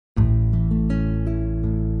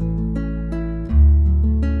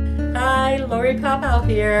Lori Powell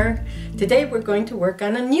here. Today we're going to work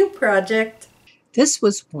on a new project. This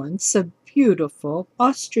was once a beautiful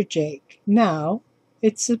ostrich egg. Now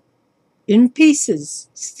it's in pieces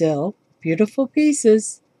still. Beautiful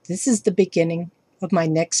pieces. This is the beginning of my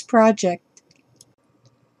next project.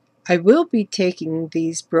 I will be taking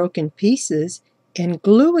these broken pieces and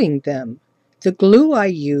gluing them. The glue I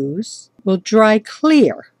use will dry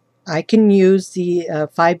clear. I can use the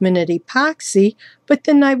 5-minute epoxy, but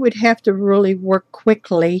then I would have to really work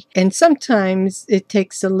quickly, and sometimes it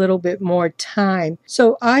takes a little bit more time.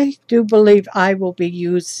 So I do believe I will be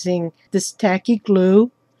using this tacky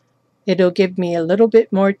glue. It'll give me a little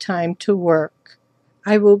bit more time to work.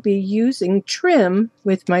 I will be using trim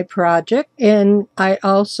with my project, and I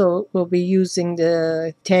also will be using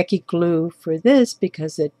the tacky glue for this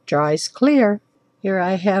because it dries clear. Here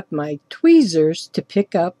I have my tweezers to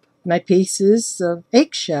pick up my pieces of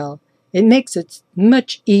eggshell. It makes it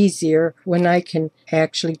much easier when I can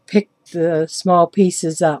actually pick the small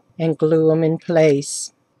pieces up and glue them in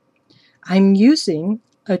place. I'm using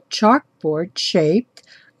a chalkboard shaped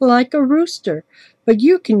like a rooster, but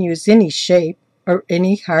you can use any shape or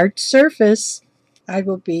any hard surface. I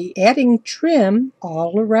will be adding trim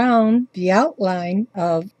all around the outline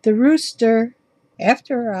of the rooster.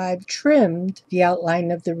 After I've trimmed the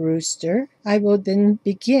outline of the rooster, I will then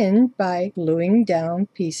begin by gluing down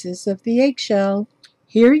pieces of the eggshell.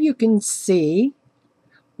 Here you can see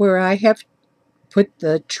where I have put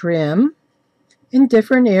the trim in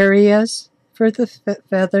different areas for the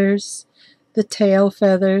feathers, the tail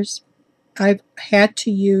feathers. I've had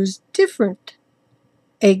to use different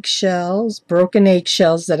eggshells, broken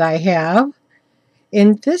eggshells that I have.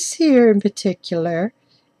 And this here in particular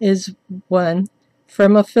is one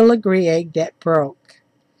from a filigree egg that broke.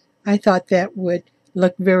 I thought that would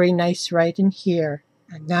look very nice right in here.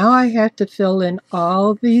 And now I have to fill in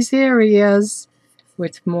all these areas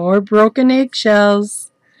with more broken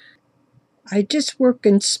eggshells. I just work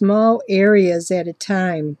in small areas at a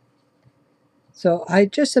time. So I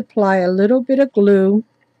just apply a little bit of glue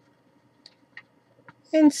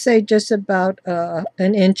and say just about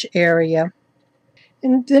an inch area.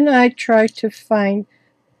 And then I try to find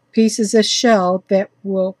pieces of shell that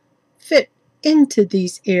will fit into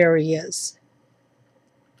these areas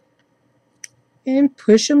and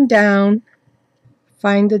push them down.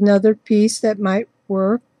 Find another piece that might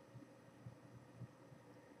work.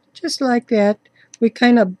 Just like that. We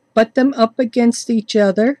kind of butt them up against each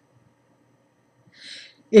other.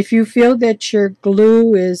 If you feel that your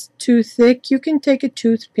glue is too thick, you can take a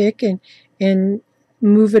toothpick and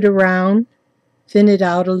move it around, thin it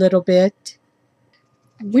out a little bit.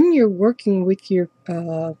 When you're working with your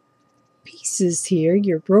pieces here,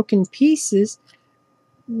 your broken pieces,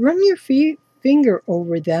 run your finger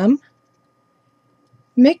over them.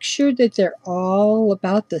 Make sure that they're all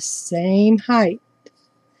about the same height.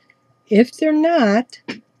 If they're not,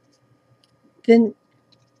 then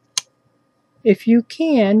if you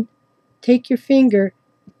can, take your finger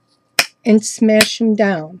and smash them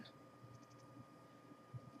down.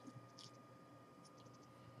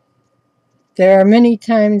 There are many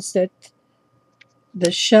times that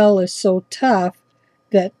the shell is so tough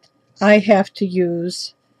that I have to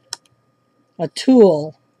use a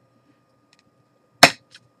tool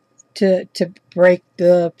to break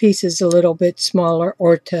the pieces a little bit smaller,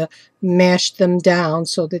 or to mash them down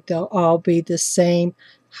so that they'll all be the same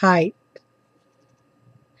height.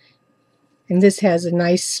 And this has a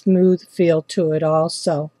nice smooth feel to it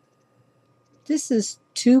also. This is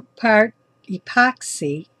 2-part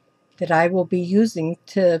epoxy that I will be using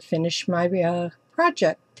to finish my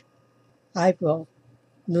project. I will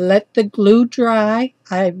let the glue dry.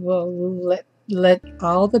 I will let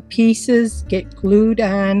all the pieces get glued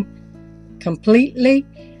on completely,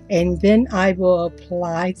 and then I will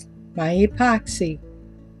apply my epoxy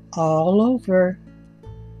all over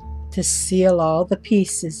to seal all the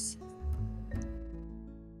pieces.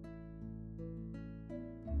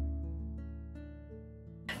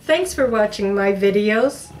 Thanks for watching my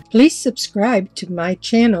videos. Please subscribe to my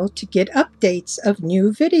channel to get updates of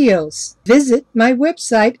new videos. Visit my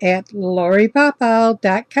website at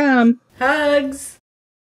loripowell.com. Hugs!